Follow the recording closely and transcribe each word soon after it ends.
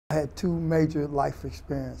I had two major life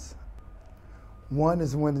experiences. One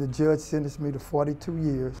is when the judge sentenced me to 42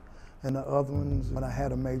 years, and the other one is when I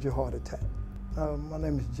had a major heart attack. My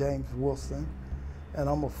name is James Wilson, and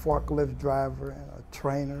I'm a forklift driver and a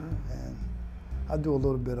trainer, and I do a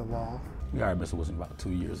little bit of all. We hired Mr. Wilson about 2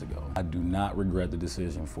 years ago. I do not regret the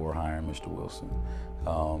decision for hiring Mr. Wilson.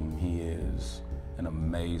 He is an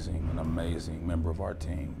amazing member of our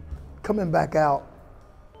team. Coming back out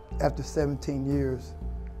after 17 years,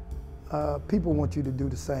 people want you to do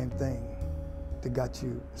the same thing that got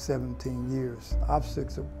you 17 years.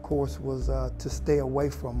 Obstacles, of course, was to stay away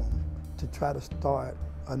from them, to try to start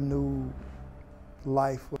a new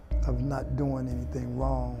life of not doing anything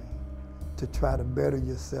wrong, to try to better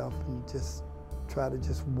yourself and just try to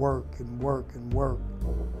just work and work and work.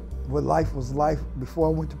 What life was life before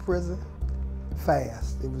I went to prison?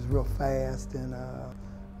 Fast. It was real fast, and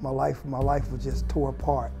my life was just tore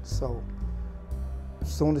apart. So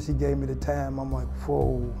as soon as he gave me the time, I'm like,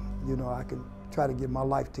 whoa, you know, I can try to get my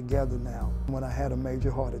life together now. When I had a major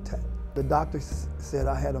heart attack, the doctor said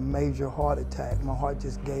I had a major heart attack. My heart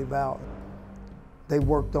just gave out. They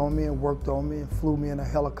worked on me and flew me in a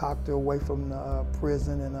helicopter away from the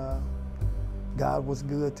prison, and God was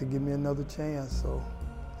good to give me another chance, so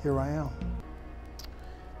here I am.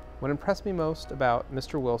 What impressed me most about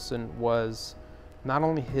Mr. Wilson was not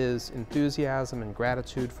only his enthusiasm and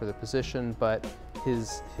gratitude for the position, but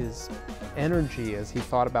his energy as he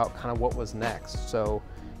thought about kind of what was next. So,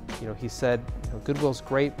 you know, he said, you know, Goodwill's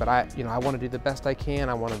great, but I want to do the best I can.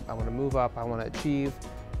 I want to move up. I want to achieve.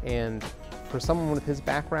 And for someone with his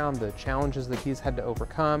background, the challenges that he's had to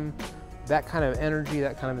overcome, that kind of energy,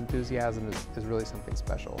 that kind of enthusiasm is really something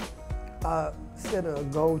special. I set a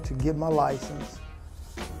goal to get my license,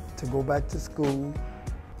 to go back to school,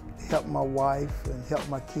 help my wife and help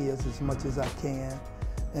my kids as much as I can,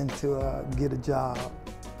 and to get a job,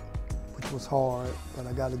 which was hard, but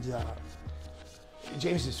I got a job.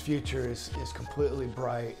 James's future is completely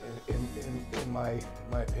bright in my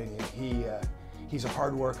opinion. He's a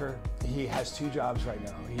hard worker. He has two jobs right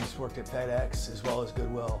now. He's worked at FedEx as well as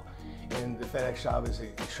Goodwill, and the FedEx job is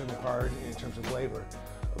extremely hard in terms of labor,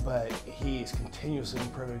 but he is continuously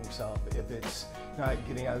improving himself. If it's not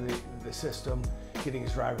getting out of the system, getting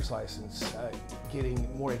his driver's license,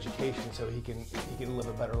 getting more education so he can live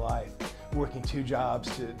a better life, working two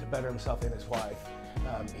jobs to better himself and his wife.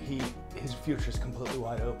 His future is completely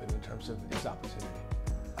wide open in terms of his opportunity.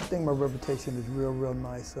 I think my reputation is real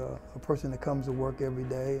nice. A person that comes to work every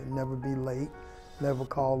day and never be late, never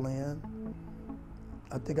call in.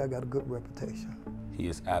 I think I got a good reputation. He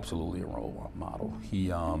is absolutely a role model. He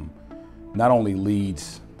not only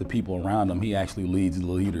leads the people around him, he actually leads the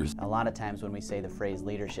leaders. A lot of times when we say the phrase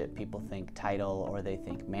leadership, people think title, or they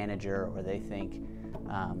think manager, or they think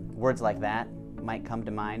words like that might come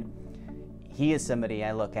to mind. He is somebody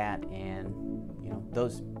I look at, and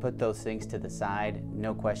put those things to the side.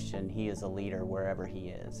 No question, he is a leader wherever he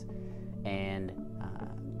is. And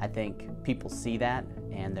I think people see that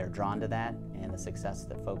and they're drawn to that, and the success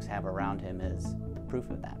that folks have around him is proof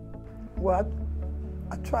of that. Well,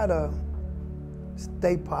 I try to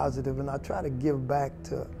stay positive, and I try to give back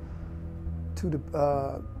to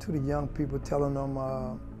the young people, telling them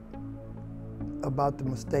about the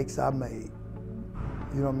mistakes I made.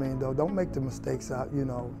 You know what I mean? Though, don't make the mistakes out. You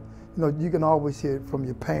know, you can always hear it from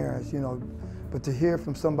your parents. But to hear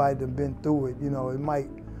from somebody that's been through it, it might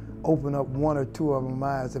open up one or two of them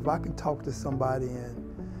eyes. If I can talk to somebody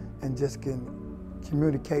and just can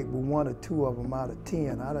communicate with one or two of them out of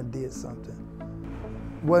 10, I done did something.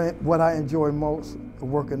 What I enjoy most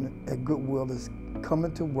working at Goodwill is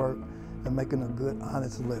coming to work and making a good,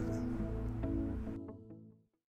 honest living.